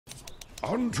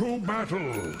Onto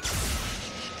battle!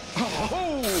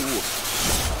 Oh!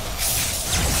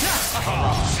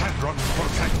 Sadron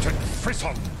protected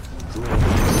Frisson!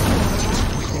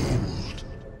 Cold.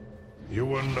 You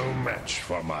were no match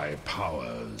for my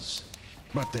powers.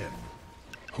 But then,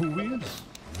 who is?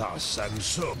 Thus and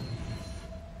so.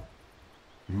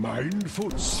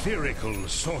 Mindful spherical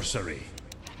sorcery.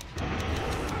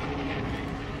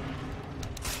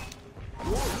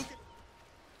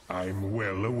 I'm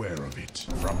well aware of it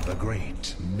from the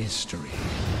great mystery.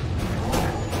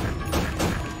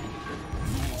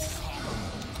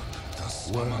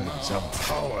 Words of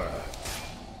power.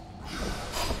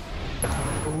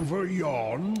 Over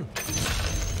yon.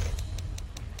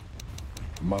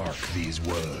 Mark these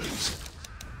words.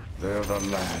 They're the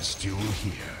last you'll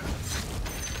hear.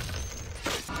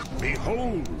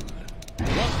 Behold!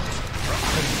 What?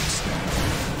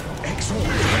 Exalt!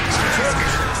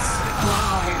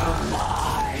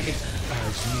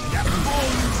 As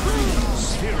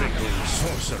spherical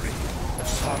sorcery,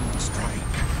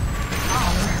 sunstrike.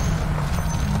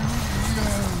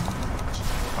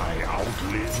 I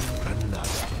outlive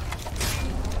another.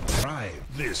 Try.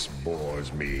 This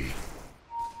bores me.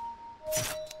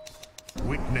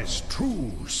 Witness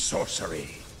true sorcery.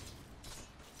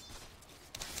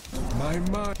 My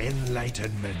mind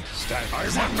enlightenment stands.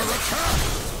 I'm under attack!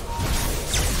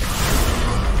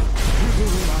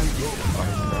 Whither I go, my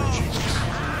magic,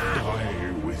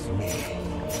 die with me.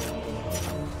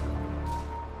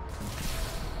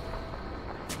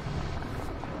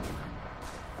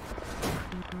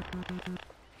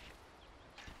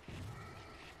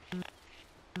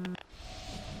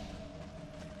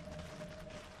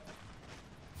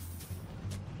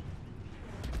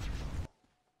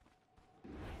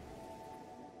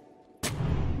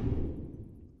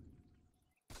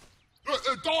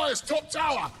 The Dire's top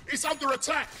tower! It's under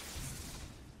attack!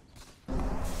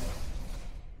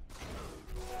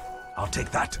 I'll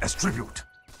take that as tribute.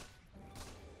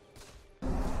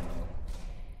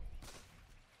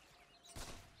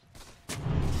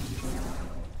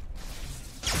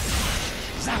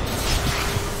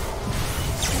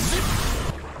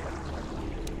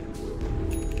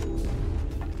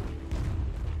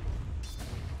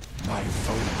 My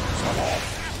foes are off.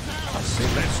 A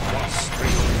celestial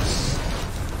streams.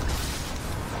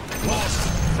 Lost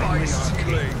Christ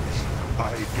clings. I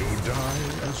do die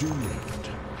as you lived.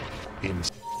 In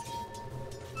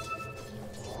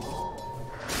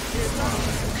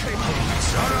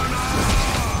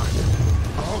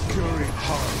Augury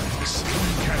Harlex,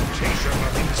 incantation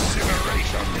of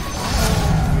incineration.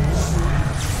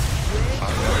 I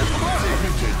am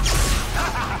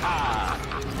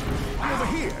over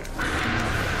here.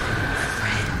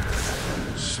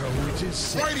 So it is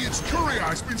said. Radiant's courier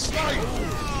has been slain!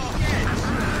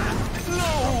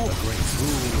 No! The great Who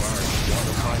are one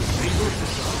of my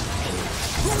favorites.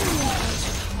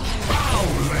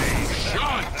 Holy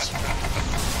shot!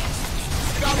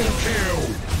 Double kill!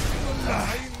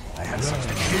 I had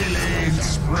something. Killing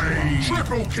spree!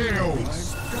 Triple kill!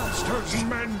 Master's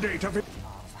mandate of it.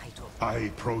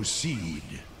 I proceed.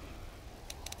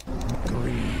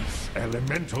 Grief,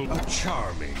 elemental, a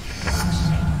charming.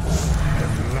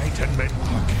 Enlightenment,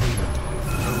 arcana.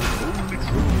 Only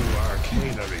true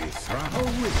arcanery thrive. A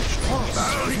rich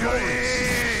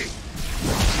Valkyrie!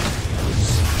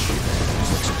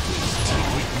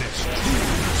 Witness true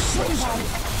sorcery.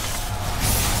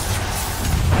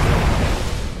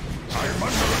 I'm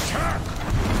under attack!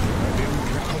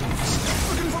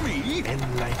 Looking for me?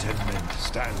 Enlightenment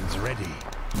stands ready.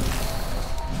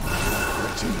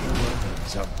 Pretty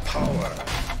words of power.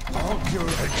 Augur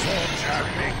exalt. That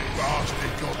big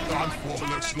bastard got done for,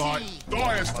 looks like.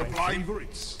 Dire's to blame.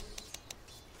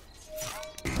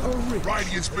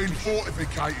 Radiant's been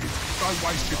fortificated. Don't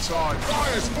waste your time.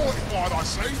 Dire's fortified, I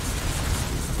see.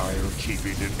 I'll keep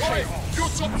it in Right, chaos. your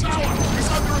top tower is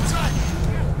under attack.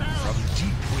 From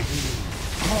deep within.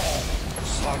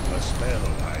 Slaughter spell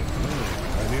I learned.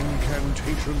 An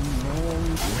incantation long.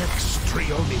 Rex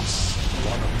Trionis.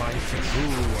 One of my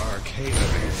true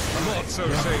arcanery. Not so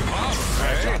same armor,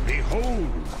 eh?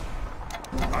 Behold!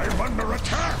 I'm under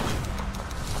attack!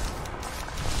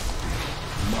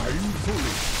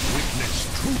 Mindfully witness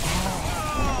truth.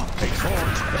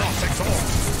 Exalt, not exalt.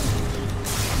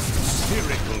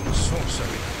 Spherical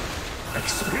sorcery.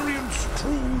 Experience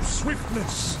true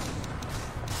swiftness.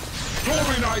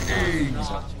 Dominating!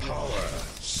 Power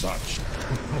such.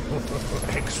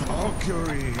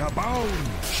 Augury abound.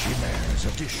 Chimera's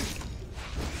addition.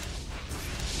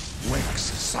 Wex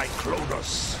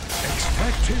Cyclonus.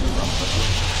 Extracted from the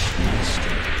great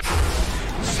mystery.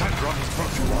 Sadron's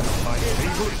brought one of my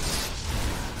favorites.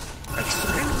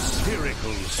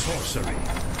 Magical sorcery.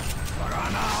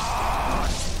 MOBA!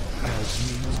 As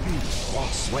needs be.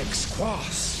 Quas wex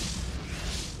quas.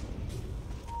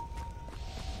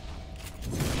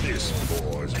 This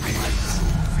bores me.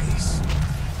 Face.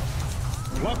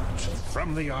 Plucked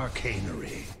from the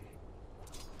arcanery.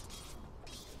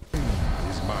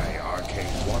 Is my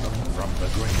arcane quantum from the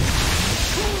grave.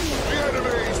 The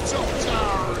enemy's top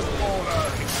tower is fallen!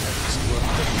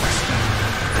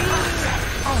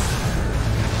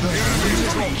 The enemy's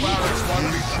top barracks won't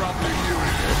be troubling you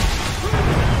again.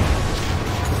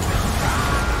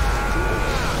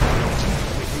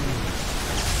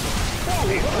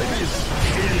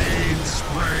 Killing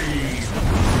spree!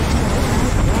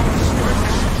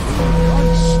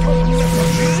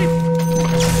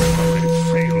 It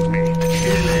failed me.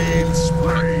 Killing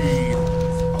spree!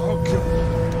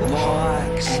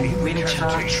 Wax, winter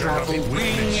travel,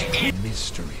 wing.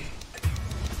 Mystery.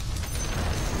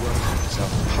 Words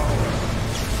of power.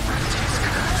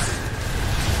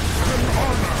 An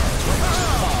honor.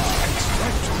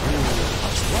 Extract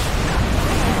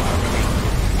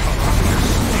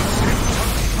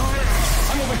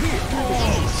I'm over here.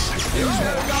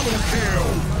 Double kill!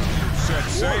 Set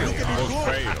sail or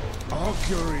fail.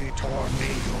 Augury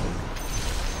tornado.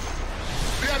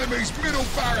 The enemy's middle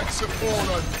barracks have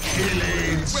fallen!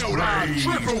 Killing spree! Well done!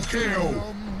 Triple kill!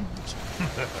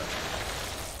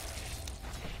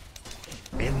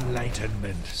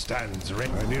 Enlightenment stands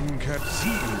ready. An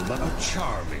inconceivable, a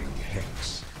charming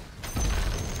hex.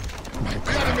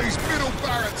 The enemy's middle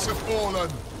barracks have fallen!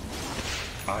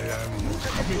 I am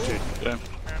committed. Yeah.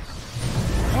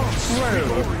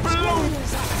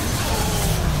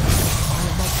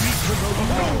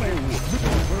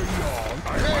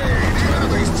 Hey, the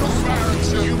enemy's top barracks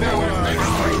have fallen!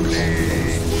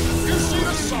 You see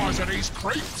the size of these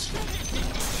creeps?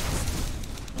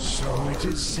 So it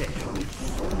is said.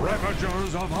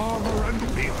 Ravagers of armor and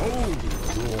behold,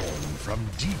 drawn from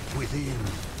deep within.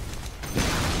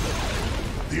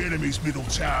 The enemy's middle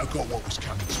tower got what was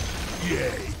coming to it.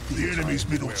 Yeah, the enemy's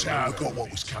middle tower got what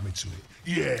was coming to it.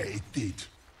 Yeah, it did.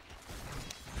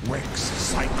 Wex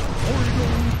cycle.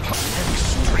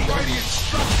 Extreme. Radiant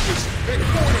structures, they're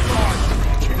fortified!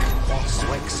 Quas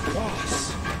wex quas.